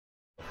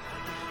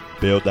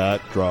Build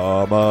that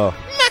drama.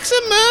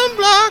 Maximum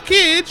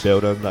blockage.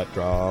 Building that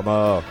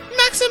drama.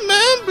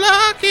 Maximum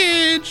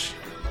blockage.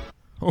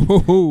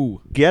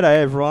 Oh,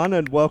 G'day everyone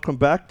and welcome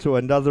back to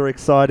another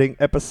exciting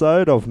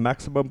episode of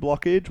Maximum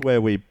Blockage where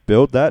we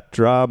build that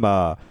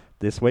drama.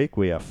 This week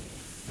we are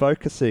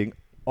focusing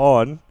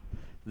on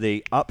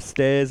the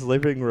upstairs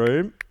living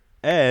room,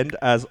 and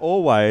as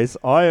always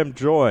I am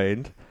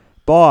joined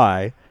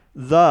by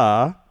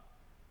the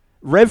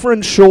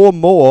Reverend Shaw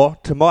Moore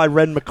to my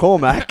Ren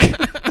McCormack.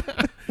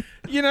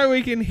 you know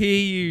we can hear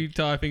you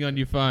typing on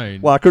your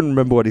phone. Well, I couldn't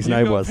remember what his You've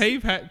name got was.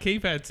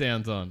 keypad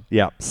sounds on.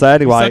 Yeah, so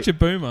anyway, You're such a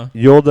boomer.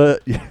 you're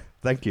the...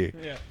 Thank you.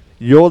 Yeah.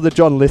 You're the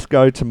John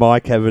Lithgow to my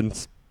Kevin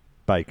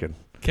Bacon.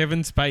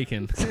 Kevin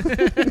Spacon.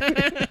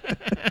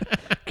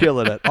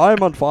 Killing it. I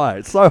am on fire.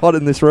 It's so hot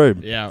in this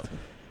room. Yeah.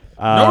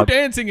 No Uh,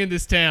 dancing in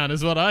this town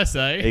is what I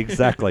say.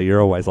 Exactly.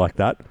 You're always like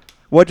that.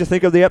 What'd you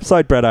think of the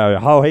episode, Bretto? A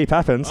whole heap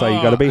happened, so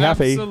you got to be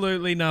happy.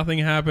 Absolutely nothing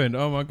happened.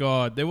 Oh my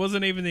god. There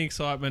wasn't even the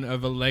excitement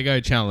of a Lego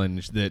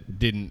challenge that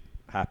didn't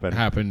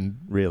happen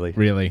Really.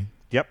 really.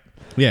 Yep.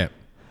 Yeah.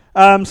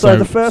 So So-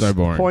 the first so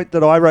boring. point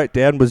that I wrote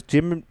down was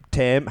Jim and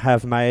Tam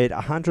have made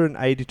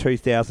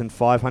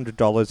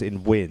 $182,500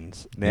 in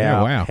wins. Now,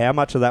 Yeah, wow. how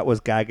much of that was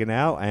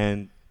Gaggenau?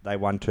 And they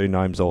won 2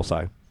 gnomes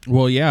also.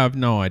 Well, yeah, I've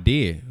no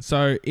idea.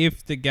 So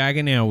if the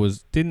Gaggenau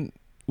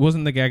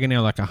wasn't the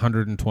Gaggenau like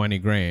 120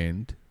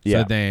 grand?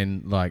 Yeah. So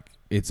then like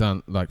it's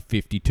on like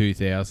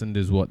 52,000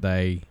 is what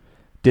they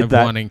Did have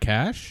that won in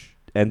cash.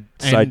 and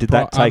so and did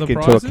that take other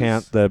into prizes?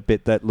 account the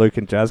bit that Luke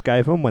and Jazz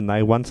gave them when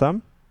they won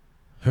some?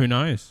 Who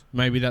knows?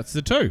 Maybe that's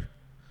the 2.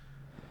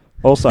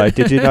 Also,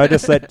 did you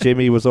notice that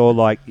Jimmy was all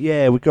like,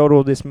 yeah, we got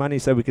all this money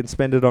so we can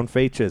spend it on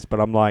features. But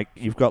I'm like,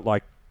 you've got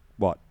like,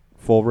 what,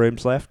 4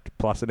 rooms left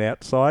plus an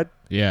outside?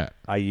 Yeah.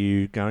 Are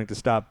you going to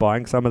start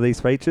buying some of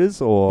these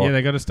features? Or Yeah,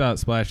 they got to start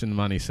splashing the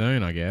money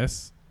soon, I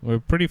guess. We're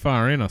pretty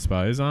far in, I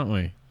suppose, aren't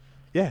we?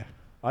 Yeah,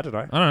 I don't know.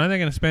 I don't know. They're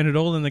going to spend it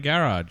all in the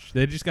garage.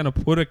 They're just going to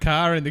put a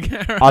car in the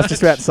garage. I was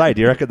just about to say, do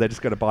you reckon they're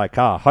just going to buy a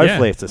car?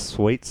 Hopefully it's a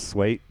sweet,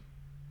 sweet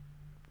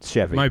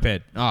Chevy.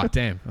 Moped. Oh,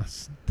 damn.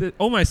 That's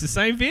almost the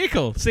same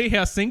vehicle. See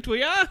how synced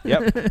we are?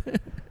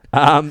 Yep.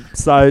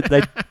 So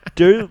they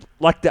do,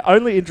 like, the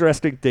only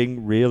interesting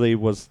thing really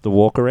was the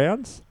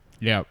walkarounds.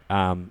 Yep.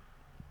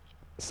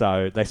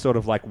 So they sort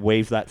of like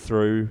weave that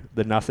through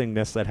the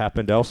nothingness that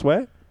happened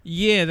elsewhere.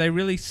 Yeah, they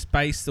really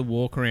spaced the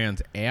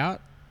walkarounds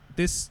out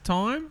this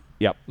time.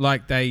 Yep.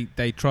 Like they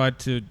tried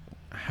to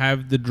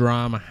have the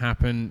drama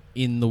happen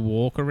in the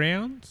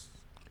walkarounds.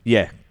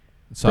 Yeah.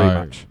 So, Pretty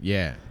much.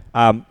 Yeah.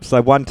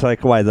 So one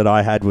takeaway that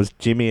I had was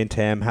Jimmy and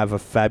Tam have a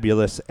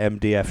fabulous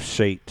MDF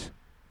sheet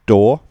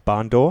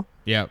barn door,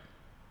 Yep.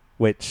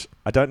 which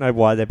I don't know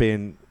why they're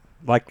being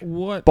like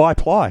What? buy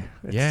ply.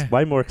 It's Yeah.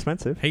 way more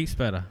expensive. Heaps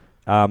better.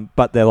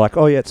 But they're like,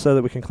 oh yeah, it's so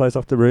that we can close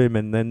off the room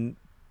and then,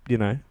 you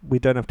know, we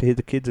don't have to hear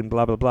the kids and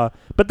blah, blah, blah.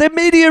 But their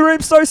media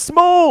room's so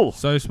small.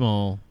 So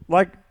small.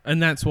 Like,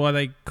 And that's why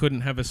they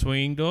couldn't have a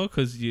swinging door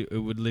because it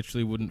would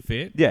literally wouldn't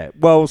fit. yeah.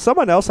 Well,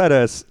 someone else had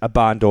a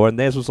barn door and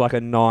theirs was like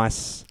a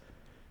nice...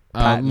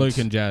 patent. Luke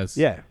and Jazz.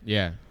 Yeah.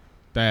 Yeah.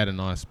 They had a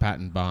nice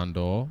patent barn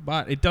door,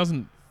 but it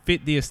doesn't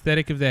fit the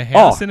aesthetic of their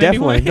house in any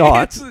way. definitely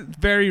not. It's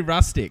very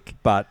rustic.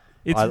 But...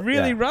 It's I-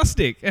 really yeah.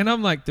 rustic. And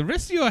I'm like, the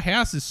rest of your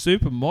house is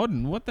super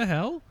modern. What the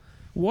hell?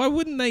 Why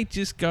wouldn't they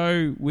just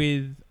go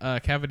with a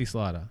cavity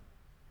slider?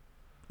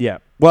 Yeah.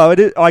 Well,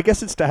 I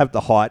guess it's to have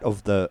the height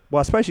of the...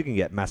 Well, I suppose you can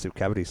get massive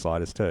cavity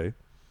sliders too.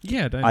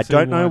 Yeah, I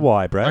don't know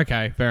why, Brett.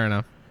 Okay, fair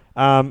enough.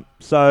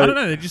 So... I don't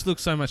know. They just look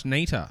so much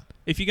neater.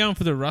 If you're going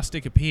for the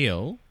rustic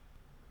appeal,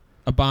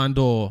 a barn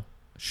door,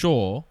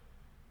 sure,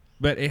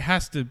 but it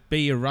has to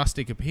be a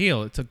rustic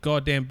appeal. It's a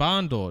goddamn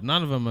barn door.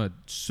 None of them are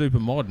super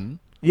modern.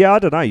 Yeah, I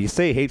don't know. You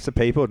see heaps of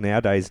people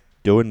nowadays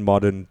doing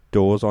modern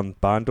doors on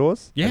barn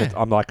doors. Yeah. And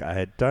I'm like,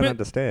 I don't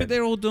understand. But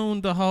they're all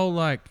doing the whole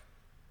like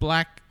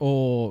black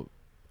or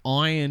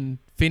iron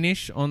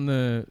finish on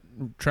the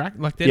track.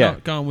 Like they're Yeah.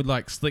 not going with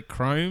like slick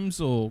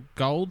chromes or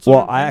golds.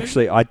 Well, or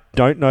I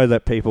don't know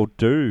that people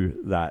do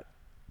that.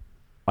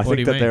 I What do think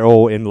you that mean? they're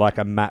all in like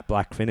a matte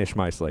black finish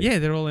mostly. Yeah,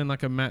 they're all in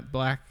like a matte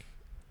black.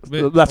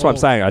 but That's what I'm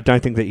all- saying. I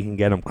don't think that you can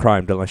get them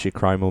chromed unless you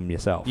chrome them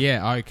yourself.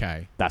 Yeah,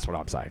 okay. That's what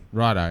I'm saying.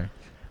 Righto.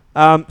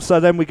 So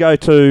then we go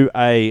to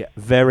a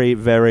very,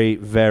 very,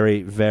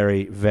 very,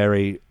 very,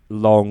 very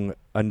long,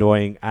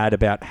 annoying ad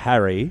about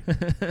Harry.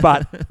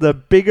 But the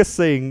biggest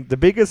thing, the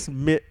biggest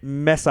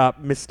mess up,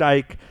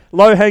 mistake,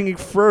 low-hanging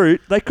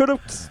fruit, they could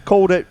have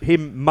called it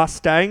him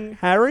Mustang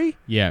Harry.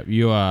 Yeah,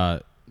 you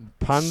are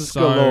Puns so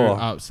galore.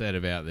 upset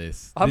about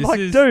this. I'm This like,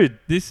 is- dude.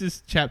 This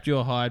has chapped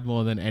your hide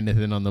more than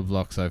anything on the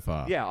block so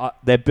far. Yeah,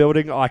 they're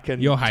building I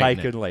can You're hating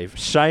take it. and leave.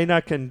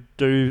 Shayna can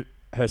do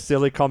her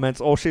silly comments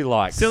all she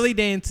likes. Silly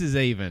dances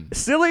even.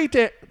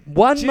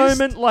 One Just-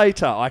 moment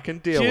later, I can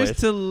deal Just with.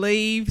 to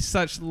leave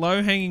such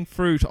low-hanging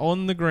fruit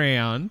on the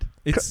ground.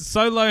 It's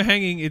so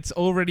low-hanging, it's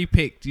already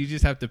picked. You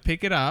just have to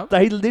pick it up.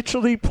 They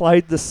literally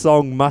played the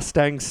song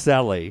Mustang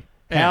Sally.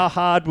 Yeah. How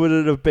hard would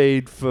it have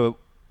been for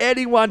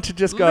anyone to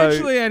just go,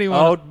 Literally anyone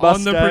old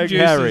on the Mustang producers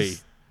Harry?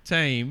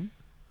 team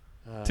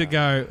to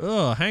go,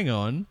 oh, hang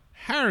on,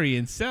 Harry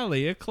and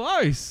Sally are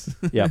close.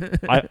 Yeah,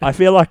 I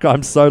feel like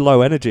I'm so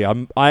low energy.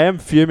 I am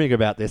fuming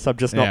about this. I'm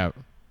just not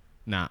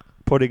Nah.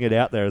 putting it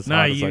out there as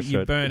hard as I you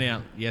should. burn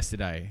out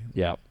yesterday.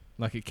 Yeah.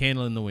 Like a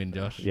candle in the wind,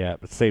 Josh. Yeah,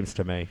 it seems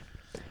to me.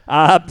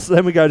 So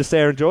then we go to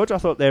Sarah and George. I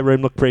thought their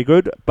room looked pretty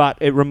good, but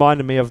it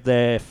reminded me of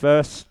their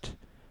first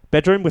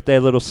bedroom with their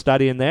little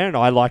study in there, and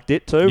I liked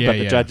it too, but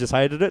the judges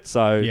hated it.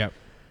 So,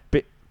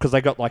 because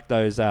they got like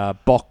those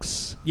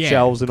box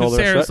shelves and all the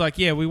rest of it. Sarah's like,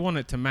 we want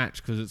it to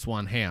match because it's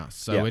one house,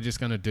 so we're just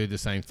going to do the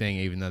same thing,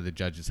 even though the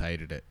judges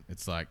hated it.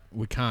 It's like,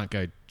 we can't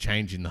go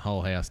changing the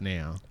whole house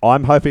now.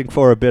 I'm hoping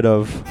for a bit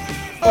of,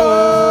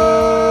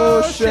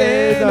 oh,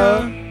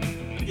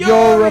 Shayna,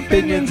 your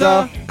opinions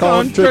are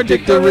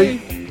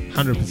contradictory.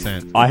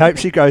 100%. I hope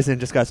she goes in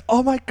and just goes,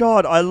 oh my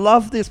God, I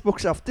love this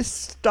bookshelf. This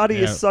study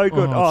is so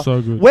good. Oh,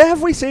 so good. Where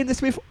have we seen this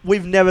before?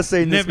 We've never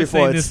seen this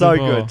before. It's so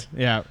good.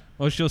 Yeah.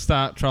 Or she'll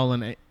start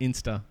trolling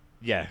Insta.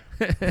 Yeah,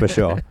 for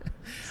sure.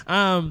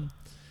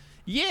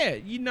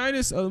 You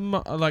notice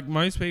like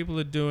most people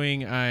are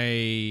doing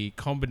a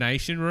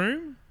combination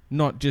room,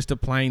 not just a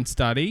plain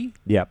study.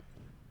 Yep.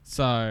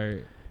 So,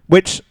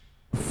 which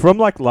from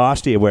like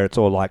last year where it's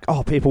all like,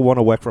 oh, people want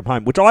to work from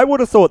home, which I would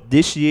have thought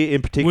this year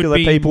in particular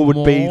people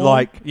would be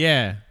like,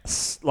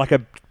 like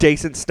a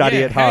decent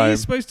study at home. How are you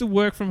supposed to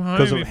work from home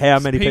because of how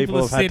many people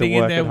are have had to sitting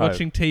work in there at home.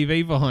 watching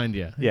TV behind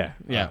you? Yeah.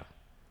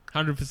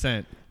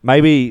 100%.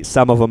 Maybe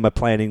some of them are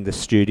planning the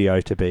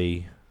studio to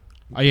be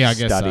I guess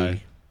so.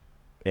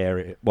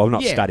 Area. Well,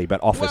 not study,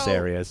 but office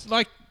areas.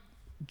 Like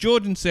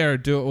George and Sarah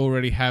do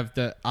already have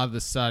the other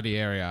study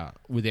area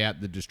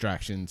without the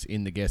distractions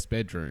in the guest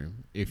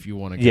bedroom if you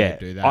want to go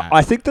do that.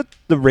 I think that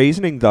the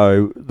reasoning,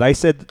 though, they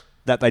said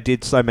that they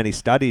did so many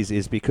studies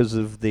is because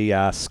of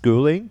the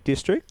schooling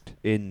district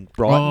in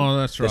Brighton. Oh,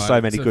 that's right. There's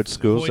so many good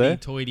schools there.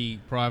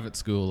 Hoity-toity private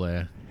school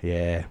there.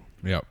 Yeah.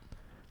 Yep.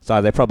 So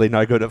they're probably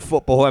no good at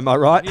football, am I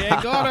right?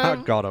 Yeah, got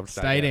him. Got him.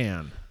 Stay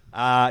down.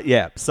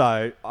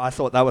 So I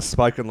thought that was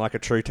spoken like a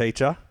true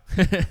teacher.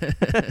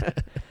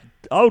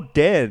 Oh,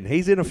 Dan.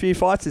 He's in a few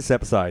fights this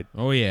episode.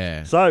 Oh,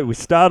 yeah. So we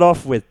start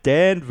off with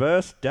Dan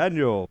versus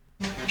Daniel.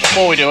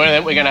 Before we do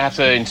anything, we're going to have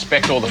to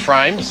inspect all the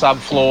frames,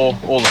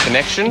 subfloor, all the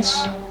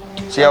connections.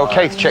 So,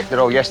 Keith checked it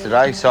all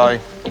yesterday, so,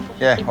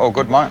 all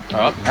good, mate. All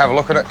right. Have a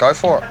look at it, go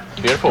for it.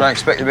 Beautiful. Don't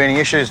expect there to be any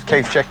issues.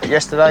 Keith checked it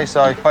yesterday,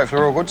 so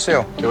hopefully we're all good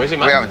still. Too easy,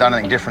 mate. We haven't done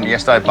anything different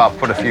yesterday, but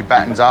put a few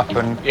battens up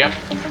and... Yep.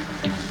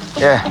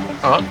 Yeah.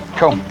 All right.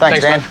 Cool.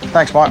 Thanks Dan. Mate.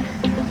 Thanks,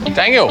 mate.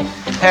 Daniel.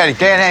 Howdy,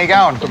 Dan. How you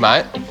going? Good,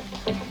 mate.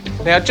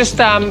 Now, just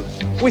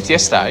with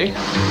yesterday,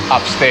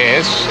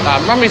 upstairs,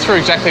 run me through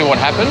exactly what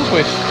happened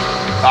with...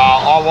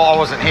 I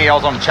wasn't here. I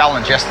was on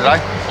challenge yesterday.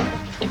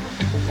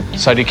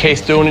 So did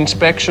Keith do an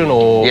inspection,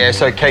 or...? Yeah,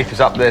 so Keith was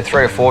up there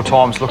 3 or 4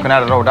 times looking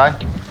at it all day.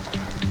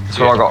 That's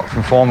what I got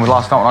informed with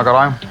last night when I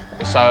got home.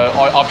 So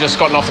I've just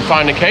gotten off the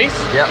phone to Keith.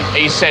 Yep.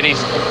 He said he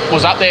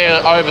was up there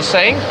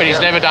overseeing, but he's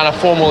never done a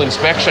formal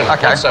inspection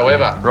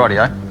whatsoever.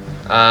 Rightio.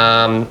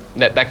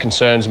 That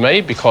concerns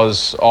me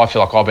because I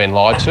feel like I've been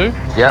lied to.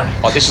 Yeah.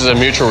 Like, this is a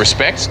mutual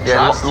respect.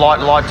 Yeah,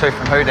 lied to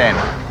from who, Dan?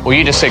 Well,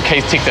 you just said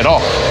Keith ticked it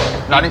off.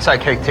 No, I didn't say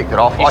Keith ticked it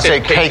off. I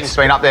said Keith's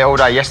been up there all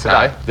day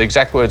yesterday. No, the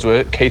exact words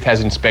were, Keith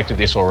has inspected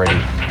this already.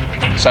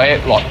 So,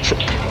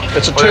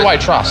 it's a two-way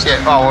trust.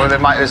 Yeah,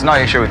 mate, there's no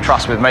issue with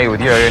trust with me,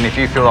 with you, and if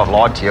you feel I've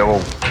lied to you, well,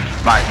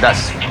 mate,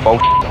 that's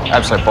bullshit.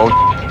 Absolute bullshit.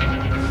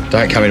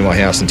 Don't come into my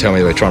house and tell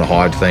me we're trying to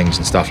hide things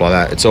and stuff like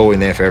that. It's all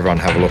in there for everyone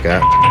to have a look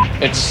at.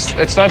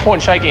 It's no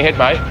point shaking your head,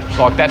 mate.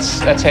 Like,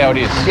 that's how it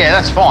is. Yeah,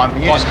 that's fine,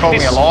 but you just called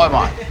me a liar,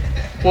 mate.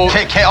 Well,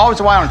 I was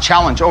away on a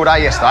challenge all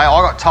day yesterday.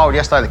 I got told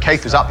yesterday that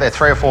Keith was up there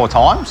 3 or 4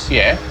 times.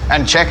 Yeah.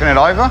 And checking it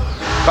over.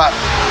 But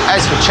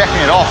as for checking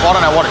it off, I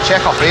don't know what a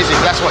check-off is, if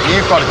that's what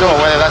you've got to do or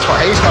whether that's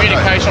what he's got to do.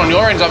 Communication on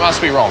your end, that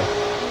must be wrong.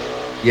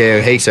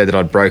 Yeah, he said that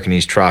I'd broken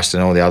his trust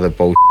and all the other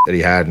bullshit that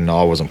he had, and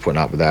I wasn't putting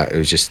up with that. It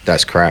was just,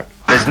 that's crap.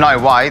 There's no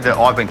way that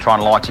I've been trying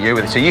to lie to you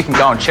with it. So you can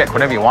go and check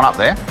whatever you want up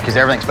there, because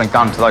everything's been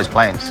done to those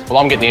plans. Well,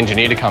 I'm getting the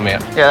engineer to come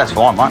out. Yeah, that's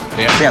fine, mate.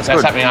 Yeah, sounds that's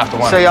good. happening after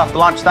 1. See you after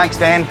lunch. Thanks,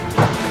 Dan.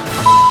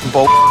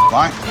 Bull,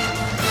 mate.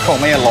 Call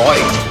me a liar.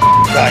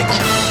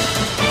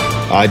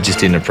 I just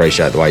didn't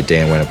appreciate the way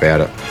Dan went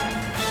about it.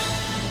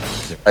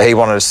 He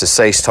wanted us to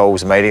cease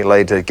tools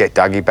immediately to get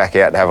Dougie back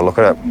out to have a look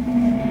at it.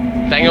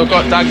 Daniel,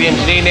 got Doug the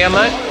engineer now,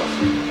 mate.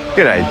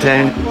 G'day,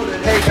 Dan.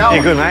 How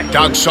you going? Yeah, good, mate.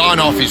 Doug's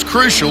sign-off is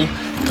crucial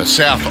if the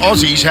South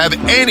Aussies have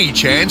any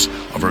chance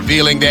of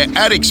revealing their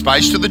attic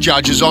space to the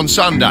judges on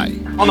Sunday.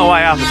 On the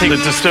way up, the thing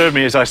that disturbed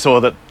me is I saw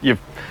that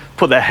you've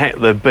put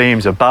the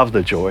beams above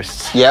the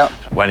joists. Yeah.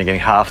 We're only getting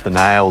half the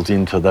nails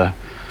into the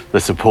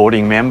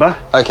supporting member.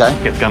 Okay.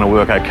 It's going to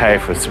work okay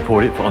for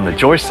supporting on the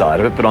joist side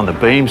of it, but on the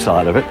beam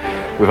side of it,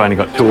 we've only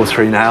got 2 or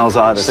 3 nails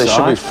either So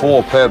side. there should be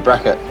 4 per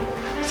bracket.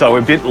 So we're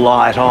a bit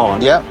light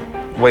on. Yep.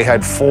 We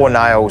had 4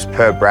 nails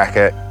per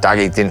bracket.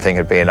 Dougie didn't think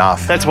it'd be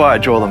enough. That's why I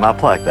draw them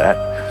up like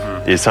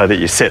that, is so that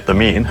you set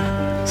them in,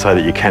 so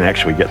that you can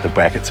actually get the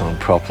brackets on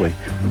properly.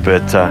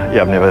 But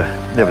I've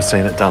never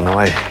seen it done the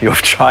way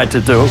you've tried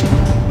to do it.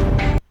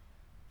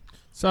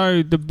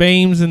 So the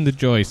beams and the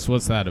joists,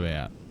 what's that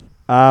about?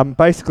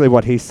 Basically,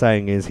 what he's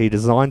saying is he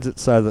designs it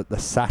so that the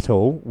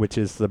saddle, which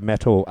is the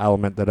metal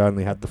element that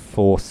only had the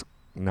 4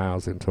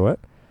 nails into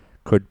it,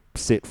 could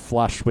sit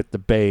flush with the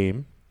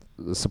beam,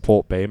 the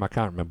support beam. I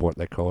can't remember what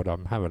they're called.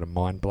 I'm having a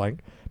mind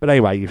blank. But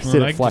anyway, you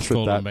sit it flush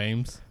with that.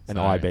 Beams, an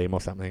I-beam or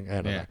something.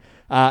 I don't know.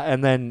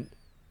 And then...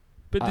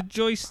 But the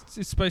joist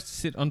is supposed to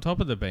sit on top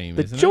of the beam,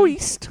 the isn't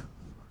joist? it?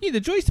 Yeah, the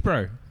joist,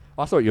 bro.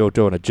 I thought you were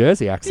doing a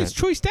Jersey accent. It's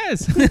choice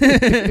as.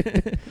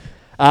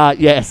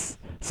 Yes.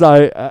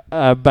 So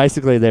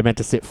basically, they're meant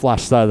to sit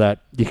flush so that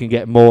you can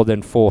get more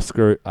than 4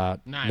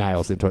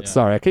 nails into it. Yeah.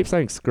 Sorry, I keep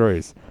saying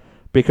screws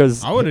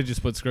because I would have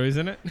just put screws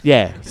in it.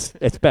 yeah,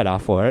 it's better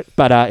for it.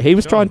 But he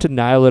was trying to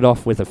nail it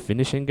off with a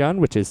finishing gun,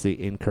 which is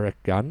the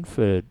incorrect gun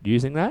for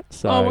using that.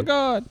 So Oh my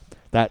god.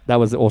 that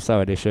was also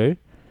an issue.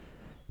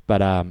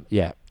 But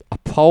yeah, a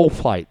pole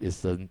plate is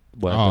the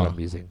word that I'm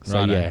using. So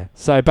righto. yeah,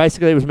 so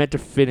basically it was meant to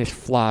finish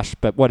flush,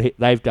 but what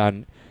they've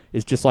done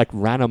is just like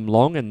ran them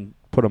long and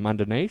put them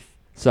underneath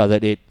so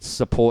that it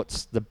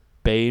supports the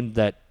beam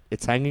that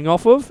it's hanging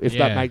off of. If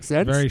that makes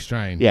sense. Very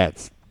strange. Yeah,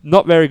 it's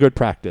not very good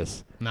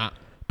practice. Nah.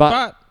 But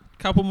a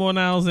couple more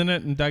nails in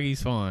it and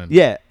Dougie's fine.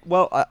 yeah,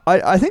 well,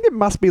 I think it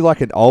must be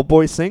like an old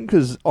boys thing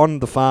because on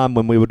the farm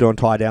when we were doing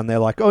tie down, they're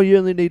like, oh, you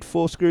only need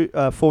 4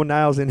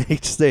 nails in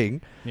each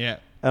thing. Yeah.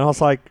 And I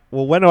was like,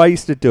 well, when I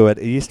used to do it,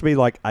 it used to be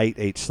like 8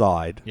 each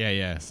side.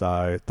 Yeah.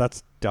 So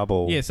that's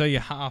double. Yeah, so you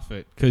half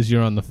it because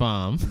you're on the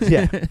farm.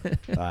 Yeah.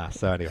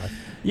 So anyway.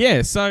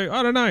 Yeah, so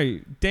I don't know.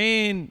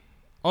 Dan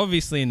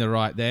obviously in the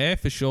right there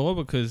for sure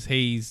because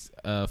he's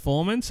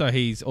foreman, so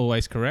he's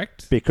always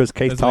correct. Because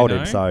Keith As we told know.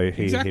 him, so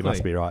he Exactly.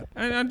 must be right.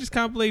 And I just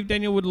can't believe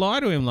Daniel would lie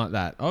to him like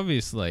that,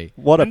 obviously.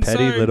 What a And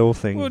petty so little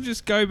thing. We'll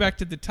just go back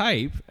to the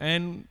tape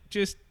and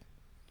just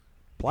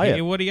Play hear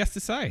it. what he has to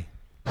say.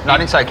 No, I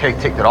didn't say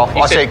Keith ticked it off.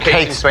 I said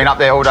Keith's been up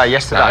there all day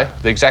yesterday. No,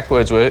 the exact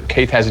words were,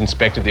 Keith has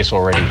inspected this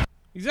already.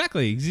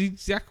 Exactly. His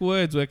exact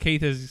words were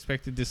Keith has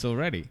expected this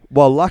already.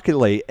 Well,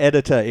 luckily,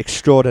 editor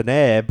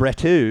extraordinaire,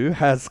 Bretu,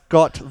 has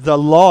got the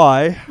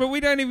lie. But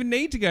we don't even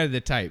need to go to the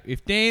tape.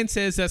 If Dan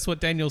says that's what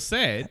Daniel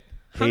said,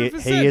 He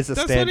 100%. is a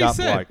that's stand-up what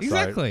he said. bloke. so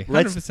Exactly.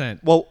 let's-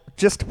 100%. Well,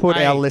 just to put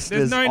Hey, our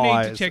listeners' there's no need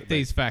eyes to check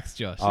these facts,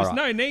 Josh. All There's right.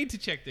 no need to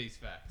check these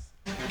facts.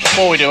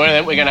 Before we do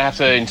anything, we're going to have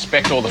to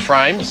inspect all the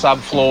frame,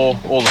 subfloor,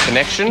 all the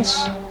connections.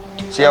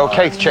 So, yeah, well,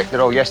 Keith checked it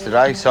all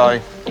yesterday, so,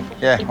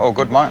 yeah, all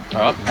good, mate. All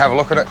right. Have a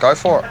look at it, go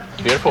for it.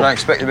 Beautiful. Don't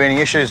expect there to be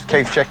any issues.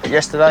 Keith checked it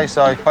yesterday,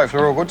 so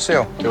hopefully we're all good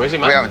still. Too easy,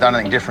 We mate. haven't done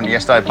anything different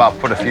yesterday, but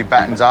put a few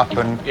battens up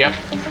and... Yep.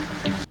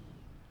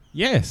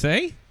 Yeah,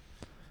 see?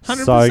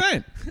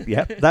 100%.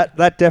 Yep,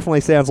 that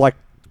definitely sounds like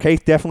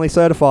Keith definitely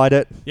certified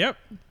it. Yep.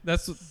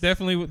 That's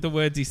definitely what the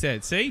words he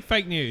said. See?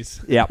 Fake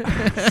news. Yep.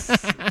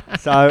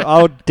 So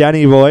old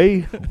Danny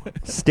boy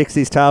sticks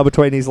his tail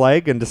between his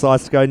leg and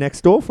decides to go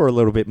next door for a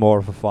little bit more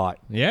of a fight.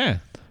 Yeah.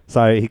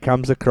 So he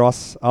comes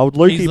across old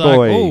Lukey He's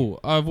boy. like, oh,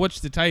 I've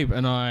watched the tape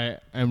and I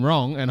am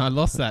wrong and I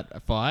lost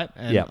that fight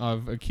and Yep.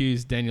 I've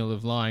accused Daniel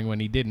of lying when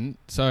he didn't.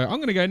 So I'm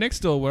going to go next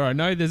door where I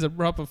know there's a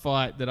proper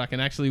fight that I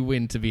can actually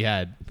win to be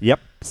had. Yep.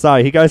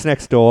 So he goes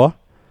next door.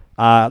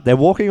 They're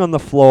walking on the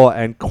floor,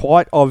 and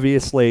quite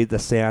obviously the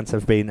sounds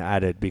have been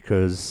added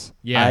because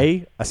Yeah.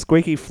 a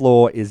squeaky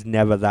floor is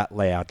never that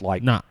loud.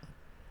 Like Nah.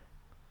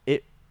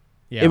 it,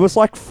 Yeah. it was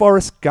like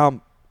Forrest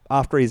Gump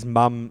after his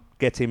mum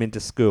gets him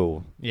into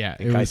school. Yeah,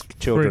 in it case was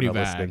children pretty are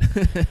bad.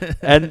 listening.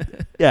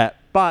 And yeah,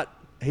 but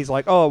he's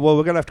like, oh well,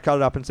 we're gonna have to cut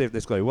it up and see if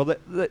there's glue. Well,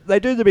 they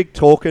do the big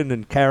talking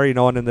and carrying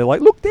on, and they're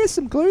like, look, there's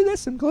some glue. There's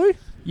some glue.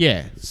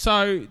 Yeah,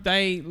 so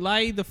they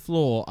lay the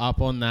floor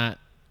up on that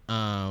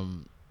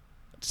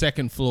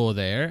second floor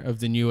there of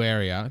the new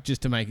area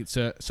just to make it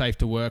safe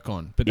to work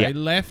on. But Yeah. they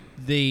left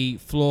the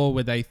floor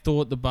where they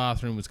thought the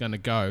bathroom was going to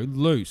go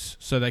loose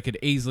so they could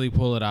easily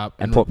pull it up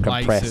and put replace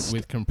compressed it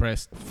with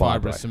compressed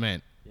fibre. fibrous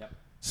cement.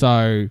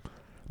 So,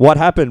 What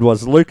happened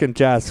was Luke and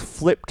Jazz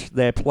flipped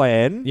their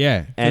plan.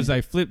 yeah, And- because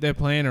they flipped their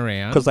plan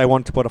around. Because they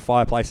wanted to put a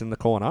fireplace in the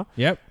corner.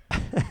 Yep,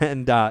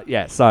 And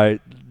yeah, so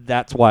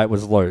that's why it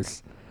was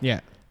loose. yeah.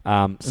 So,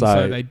 And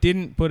so they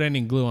didn't put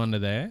any glue under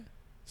there.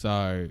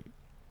 So,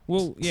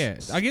 well, yeah,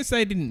 I guess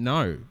they didn't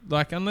know.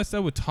 Like, unless they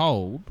were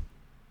told.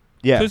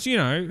 yeah, Because, you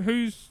know,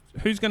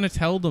 who's going to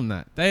tell them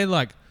that? They're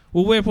like,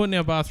 well, we're putting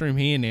our bathroom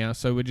here now,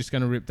 so we're just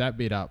going to rip that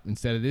bit up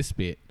instead of this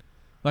bit.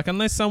 Like,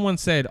 unless someone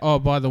said, oh,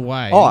 by the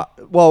way. oh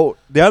well,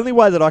 the only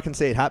way that I can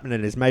see it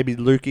happening is maybe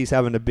Lukey's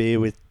having a beer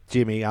with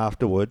Jimmy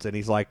afterwards, and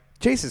he's like,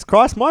 Jesus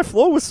Christ, my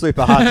floor was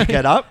super hard to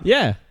get up.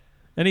 Yeah.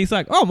 And he's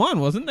like, oh, mine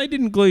wasn't. They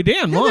didn't glue down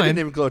Yeah, they mine. didn't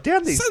even glue it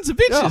down. These Sons of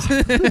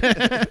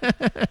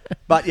bitches. Oh.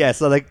 But yeah,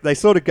 so they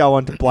sort of go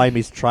on to blame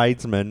his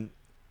tradesman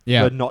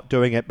Yeah. for not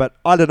doing it. But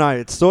I don't know.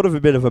 It's sort of a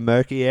bit of a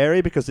murky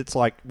area because it's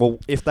like, well,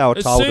 if they were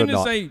As told or soon as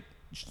not. they.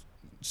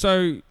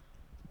 So,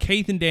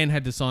 Keith and Dan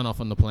had to sign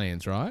off on the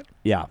plans, right?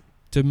 Yeah.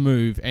 To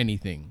move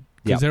anything.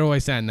 Because Yep. they're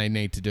always saying they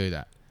need to do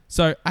that.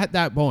 So, at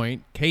that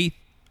point, Keith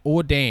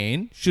or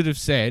Dan should have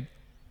said,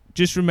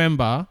 just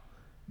remember,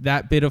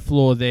 that bit of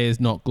floor there is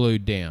not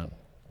glued down.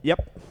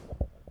 Yep.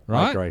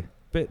 Right? I agree.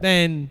 But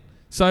then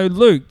So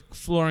Luke,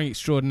 flooring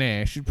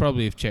extraordinaire, should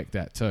probably have checked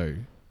that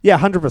too. Yeah,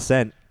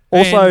 100%.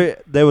 Also,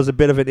 there was a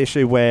bit of an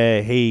issue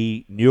where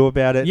he knew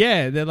about it.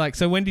 Yeah, they're like,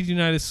 so when did you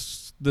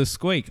notice the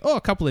squeak? Oh,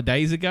 a couple of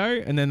days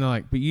ago. And then they're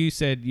like, but you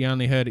said you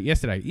only heard it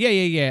yesterday.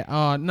 Yeah.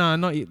 Oh, no,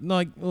 not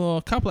like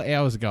a couple of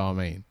hours ago, I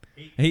mean.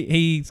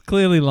 He's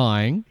clearly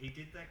lying.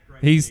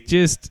 He's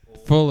just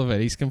full of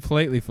it. He's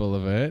completely full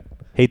of it.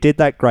 He did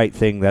that great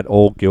thing that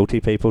all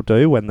guilty people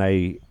do when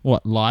they...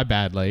 What, lie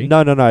badly?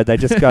 No. They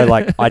just go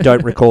like, I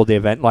don't recall the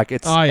event. Like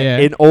it's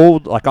in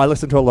all... Like I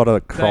listen to a lot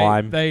of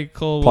crime They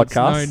call podcasts. what's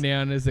known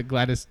now as the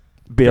Gladys...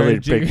 Begillian.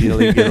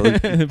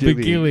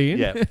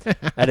 Yeah.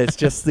 And it's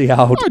just the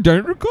old... I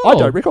don't recall. I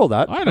don't recall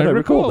that. I don't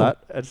recall that.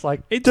 It's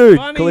like, it's dude,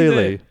 funny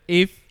clearly. that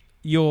if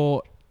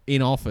you're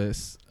in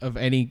office of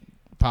any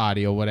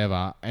party or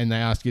whatever and they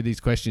ask you these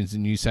questions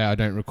and you say I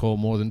don't recall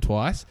more than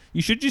twice,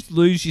 you should just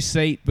lose your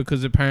seat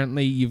because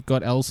apparently you've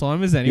got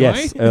Alzheimer's anyway.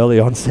 Yes, early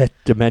onset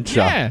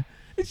dementia. Yeah.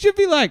 It should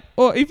be like,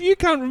 or if you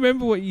can't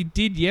remember what you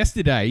did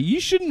yesterday, you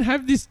shouldn't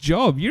have this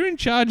job. You're in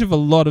charge of a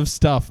lot of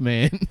stuff,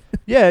 man.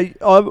 Yeah,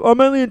 I'm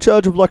only in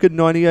charge of like a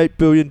 $98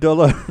 billion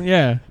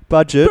yeah.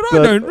 budget. But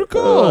I don't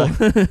recall.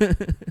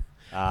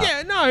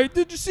 Yeah, no,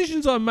 the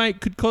decisions I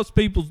make could cost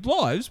people's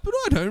lives, but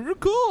I don't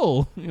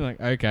recall. You're like,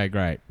 okay,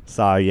 great.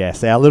 So,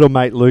 yes, our little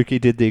mate Lukey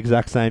did the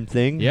exact same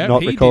thing,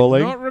 not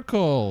recalling. He did not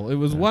recall. It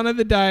was one of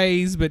the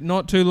days, but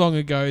not too long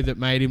ago, that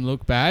made him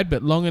look bad,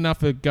 but long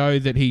enough ago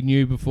that he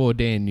knew before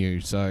Dan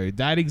knew. So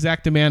that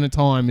exact amount of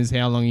time is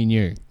how long he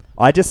knew.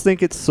 I just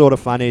think it's sort of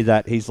funny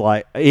that he's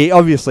like, he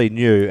obviously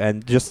knew,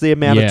 and just the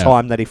amount of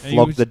time that he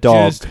flogged the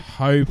dog. Just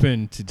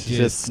hoping to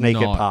just sneak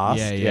it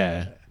past.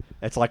 Yeah.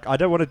 It's like, I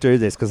don't want to do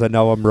this because I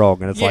know I'm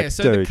wrong. And it's like,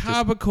 so dude, the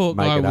Carver Court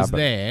guy was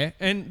there.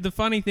 And the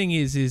funny thing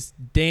is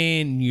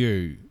Dan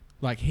knew.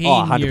 Like, he knew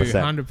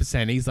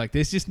 100%. He's like,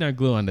 there's just no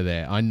glue under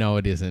there. I know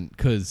it isn't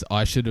because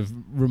I should have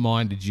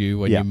reminded you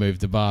when you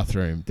moved the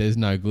bathroom. There's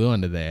no glue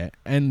under there.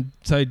 And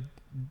so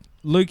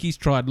Lukey's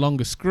tried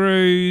longer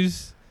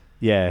screws.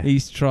 Yeah.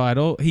 He's tried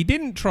all... He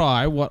didn't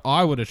try what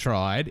I would have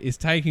tried, is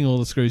taking all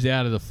the screws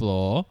out of the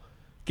floor,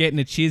 getting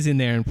a chiz in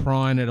there and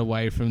prying it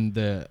away from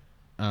the...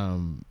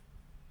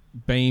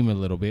 beam a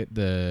little bit,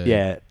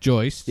 the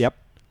joist,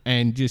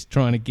 and just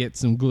trying to get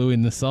some glue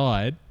in the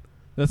side.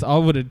 I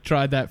would have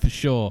tried that for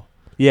sure.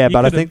 Yeah,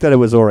 but I think that it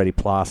was already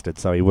plastered,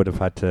 so he would have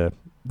had to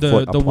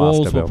the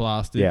walls were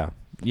plastered.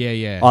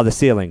 Yeah. Oh, the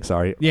ceiling,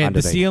 sorry. Yeah,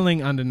 underneath. the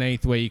ceiling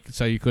underneath where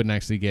so you couldn't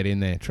actually get in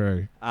there.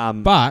 True.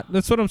 But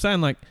that's what I'm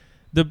saying. Like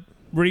the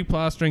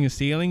replastering a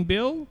ceiling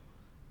bill,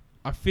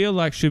 I feel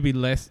like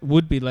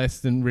would be less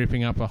than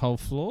ripping up a whole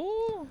floor.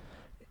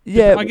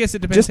 Yeah, I guess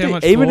it depends how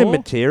much even floor. in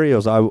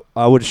materials, I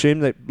would assume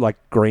that like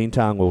green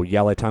tongue or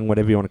yellow tongue,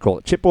 whatever you want to call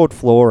it, chipboard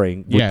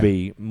flooring would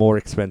be more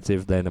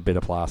expensive than a bit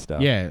of plaster.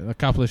 Yeah, a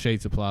couple of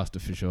sheets of plaster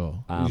for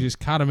sure. You just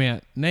cut them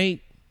out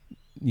neat.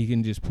 You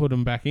can just put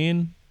them back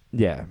in.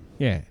 Yeah.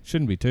 Yeah,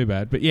 shouldn't be too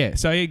bad. But yeah,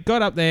 so he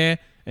got up there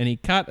and he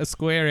cut a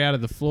square out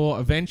of the floor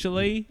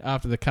eventually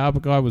after the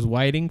carpet guy was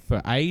waiting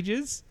for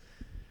ages.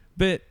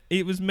 But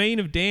it was mean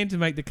of Dan to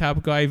make the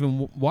carpet guy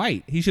even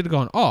wait. He should have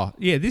gone, oh,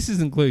 yeah, this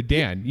isn't glued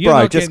down.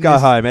 Bro, just go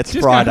home. It's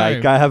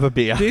Friday. Go have a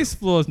beer. This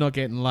floor's not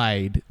getting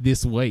laid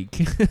this week.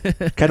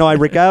 Can I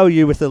regale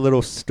you with a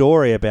little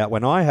story about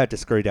when I had to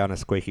screw down a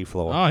squeaky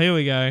floor? Oh, here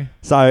we go.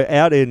 So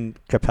out in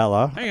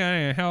Capella.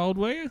 Hang on. How old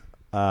were you?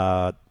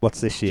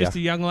 What's this year? Just a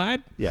young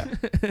lad? Yeah.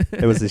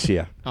 It was this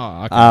year.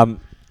 Oh, okay.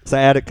 So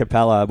out at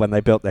Capella, when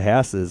they built the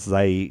houses,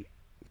 they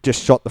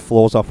just shot the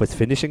floors off with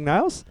finishing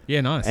nails.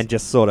 Yeah, nice. And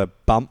just sort of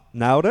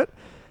nailed it.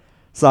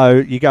 So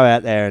you go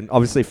out there and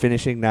obviously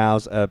finishing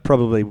nails are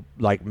probably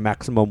like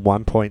maximum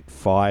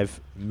 1.5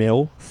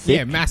 mil thick.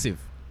 Yeah, massive.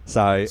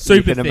 So super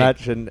you can thick.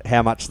 imagine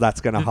how much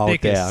that's going to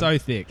hold down. Down. So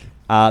thick.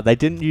 They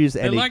didn't use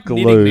They're any like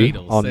glue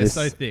needles. on They're this.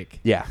 so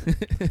thick. Yeah.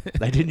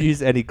 They didn't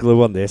use any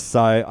glue on this.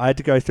 So I had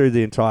to go through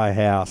the entire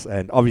house.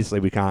 And obviously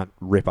we can't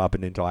rip up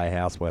an entire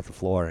house worth of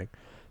flooring.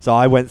 So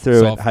I went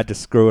through and had to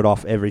screw it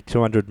off every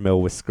 200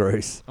 mil with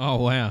screws. Oh,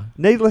 wow.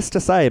 Needless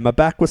to say, my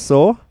back was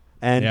sore.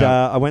 And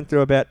I went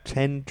through about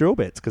 10 drill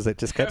bits because it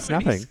just kept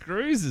snapping. How many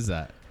screws is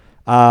that?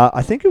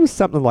 I think it was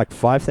something like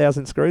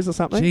 5,000 screws or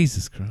something.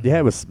 Jesus Christ. Yeah,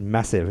 it was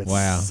massive. It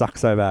sucked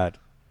so bad.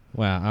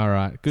 Wow, all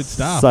right. Good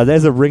stuff. So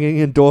there's a ringing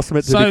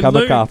endorsement to become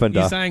a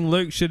carpenter. You're saying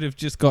Luke should have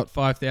just got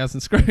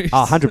 5,000 screws?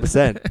 Oh,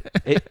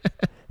 100%.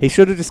 He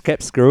should have just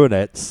kept screwing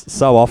it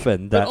so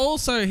often. That but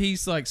also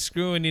he's like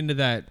screwing into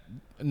that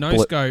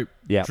no-scope,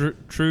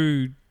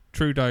 true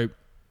dope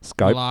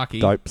scope,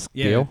 malarkey. dope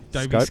skill.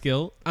 Yeah, dopey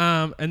skill.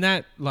 And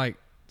that, like,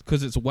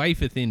 because it's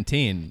wafer thin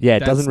tin. Yeah, it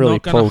doesn't really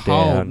pull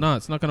down. No,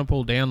 it's not going to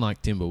pull down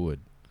like Timberwood.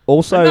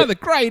 Also, another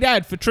great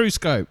ad for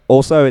TrueScope.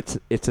 Also,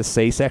 it's a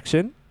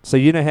C-section. So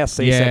you know how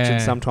C-section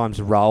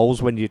sometimes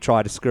rolls when you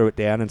try to screw it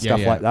down and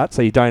stuff like that?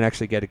 So you don't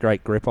actually get a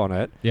great grip on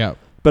it. Yeah.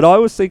 But I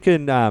was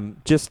thinking,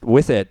 just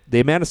with it,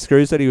 the amount of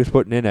screws that he was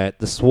putting in it,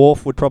 the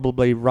swarf would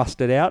probably rust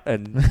it out.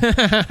 And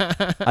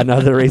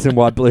another reason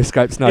why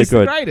BlueScope's no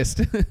good. It's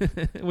the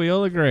greatest. We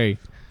all agree.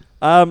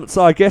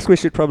 So I guess we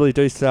should probably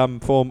do some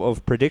form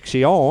of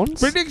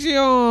predictions.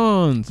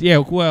 Predictions! Yeah,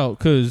 well,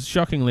 because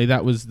shockingly,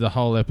 that was the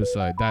whole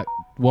episode. That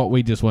what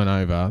we just went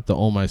over, the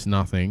almost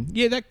nothing.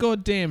 Yeah, that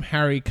goddamn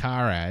Harry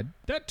car ad,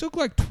 that took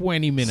like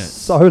 20 minutes.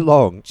 So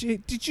long.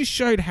 Did you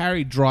show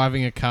Harry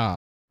driving a car?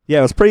 Yeah,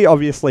 it was pretty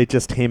obviously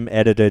just him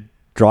edited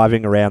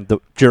driving around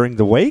during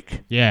the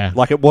week. Yeah.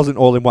 Like, it wasn't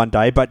all in one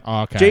day, but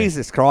Okay.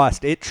 Jesus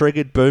Christ, it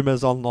triggered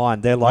boomers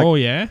online. They're like, oh,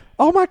 yeah?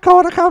 oh my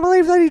God, I can't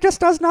believe that he just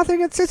does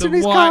nothing and sits in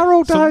his car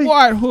all day. Some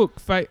white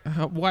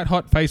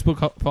hot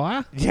Facebook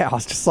fire? Yeah, I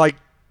was just like,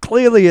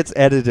 clearly it's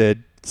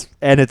edited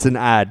and it's an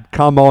ad.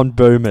 Come on,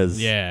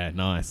 boomers. Yeah,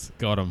 nice.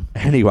 Got him.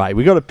 Anyway,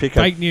 we got to pick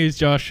Fake news,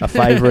 Josh. a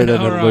favourite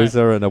and a Alright.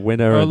 loser and a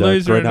winner A and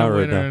loser a and a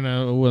grinner. winner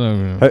and a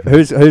winner.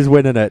 Who's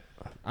winning it?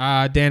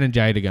 Dan and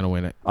Jade are going to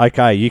win it.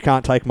 Okay, you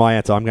can't take my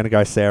answer. I'm going to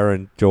go Sarah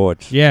and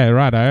George. Yeah,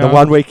 righto. The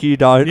 1 week you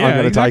don't, yeah, I'm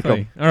going to exactly.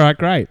 take them. All right,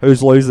 great.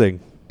 Who's losing?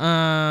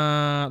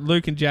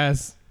 Luke and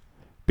Jazz.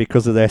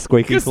 Because of their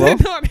squeaky Because floor? they're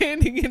not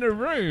handing in a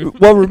room.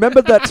 Well,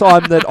 remember that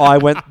time that I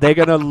went, they're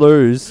going to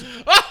lose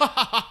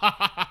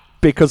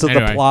because of the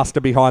Anyway. plaster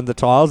behind the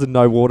tiles and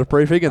no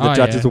waterproofing, and the Oh,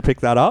 judges yeah. will pick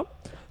that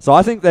up. So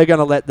I think they're going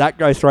to let that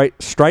go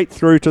straight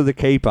through to the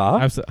keeper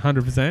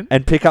 100%.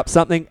 and pick up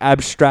something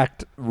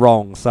abstract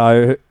wrong.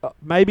 So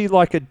maybe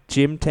like a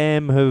Gym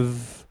Tam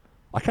have...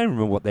 I can't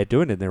remember what they're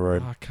doing in their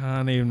room. I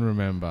can't even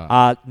remember.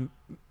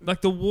 Like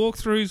the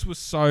walkthroughs were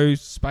so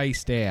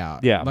spaced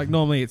out. Yeah. Like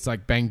normally it's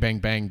like bang, bang,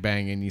 bang,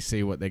 bang, and you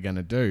see what they're going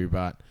to do.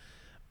 But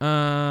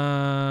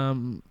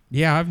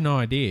yeah, I have no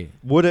idea.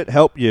 Would it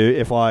help you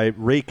if I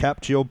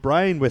recapped your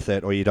brain with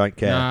it, or you don't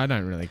care? No, I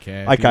don't really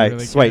care. Do you Okay,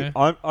 really sweet.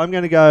 care? I'm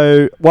going to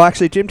go... Well,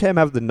 actually, Gym Tam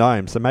have the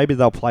gnome, so maybe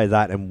they'll play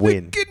that and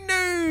win. The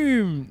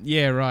gnome.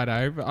 Yeah,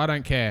 righto. But I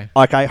don't care.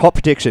 Okay, hot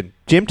prediction.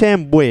 Jim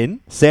Tam win.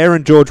 Sarah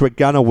and George were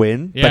gonna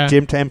win, Yeah. but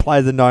Jim Tam play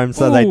the gnome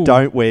so they Ooh,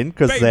 don't win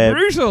because Be they're...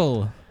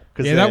 brutal.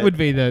 Yeah, that would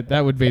be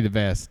the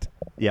best.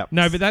 Yep.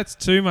 No, but that's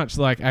too much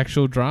like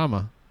actual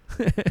drama.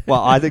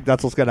 Well, I think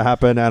that's what's going to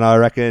happen, and I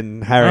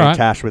reckon Harry All and right.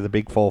 Tash with a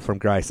big fall from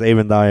grace,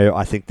 even though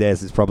I think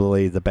theirs is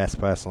probably the best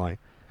personally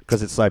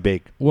because it's so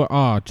big.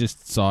 Well,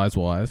 just size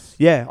wise.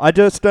 Yeah, I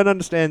just don't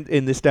understand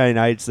in this day and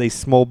age these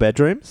small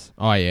bedrooms.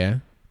 Oh yeah.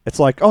 It's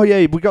like, oh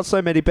yeah, we got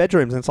so many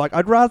bedrooms, and it's like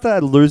I'd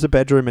rather lose a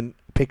bedroom and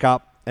pick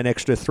up an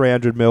extra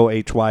 300 mil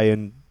each way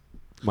in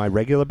my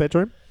regular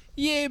bedroom.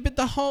 Yeah, but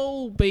the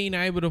whole being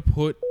able to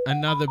put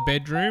another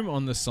bedroom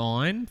on the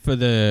sign for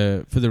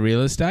the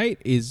real estate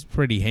is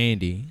pretty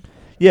handy.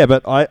 Yeah,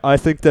 but I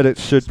think that it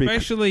should be...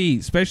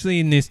 Especially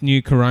in this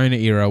new Corona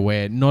era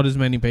where not as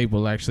many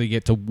people actually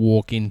get to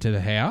walk into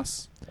the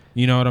house.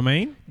 You know what I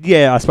mean?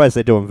 Yeah, I suppose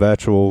they're doing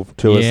virtual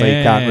tours, so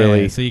you can't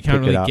really pick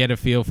it up. get a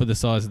feel for the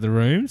size of the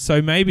room.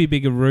 So maybe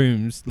bigger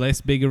rooms,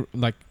 less bigger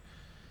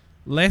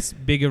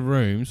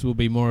rooms will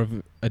be more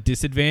of a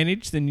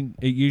disadvantage than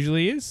it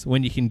usually is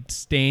when you can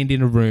stand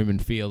in a room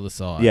and feel the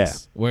size. Yeah.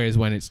 Whereas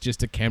when it's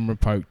just a camera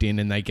poked in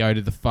and they go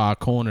to the far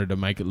corner to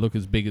make it look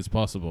as big as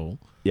possible.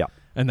 Yeah.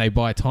 And they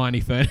buy tiny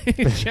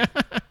furniture.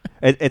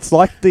 It's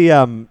like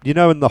the you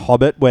know in The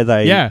Hobbit where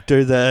they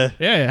do the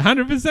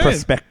 100%.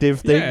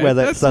 perspective thing Yeah, where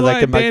that's so they why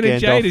can make Dan and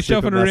Jade Gandalf is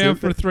shopping around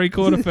for supermassive.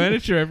 3/4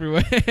 furniture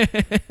everywhere.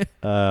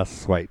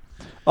 Sweet.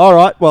 All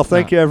right. Well,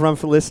 thank you everyone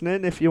for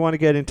listening. If you want to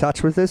get in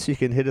touch with us, you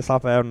can hit us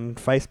up on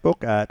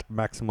Facebook at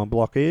Maximum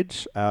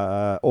Blockage,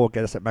 or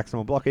get us at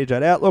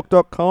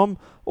MaximumBlockage@outlook.com,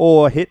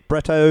 or hit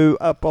Bretto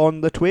up on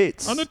the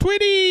twits. On the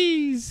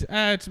Twitties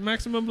at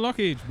Maximum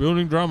Blockage,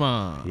 Building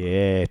Drama.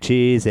 Yeah.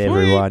 Cheers,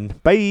 everyone.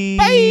 Bye.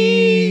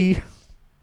 Bye.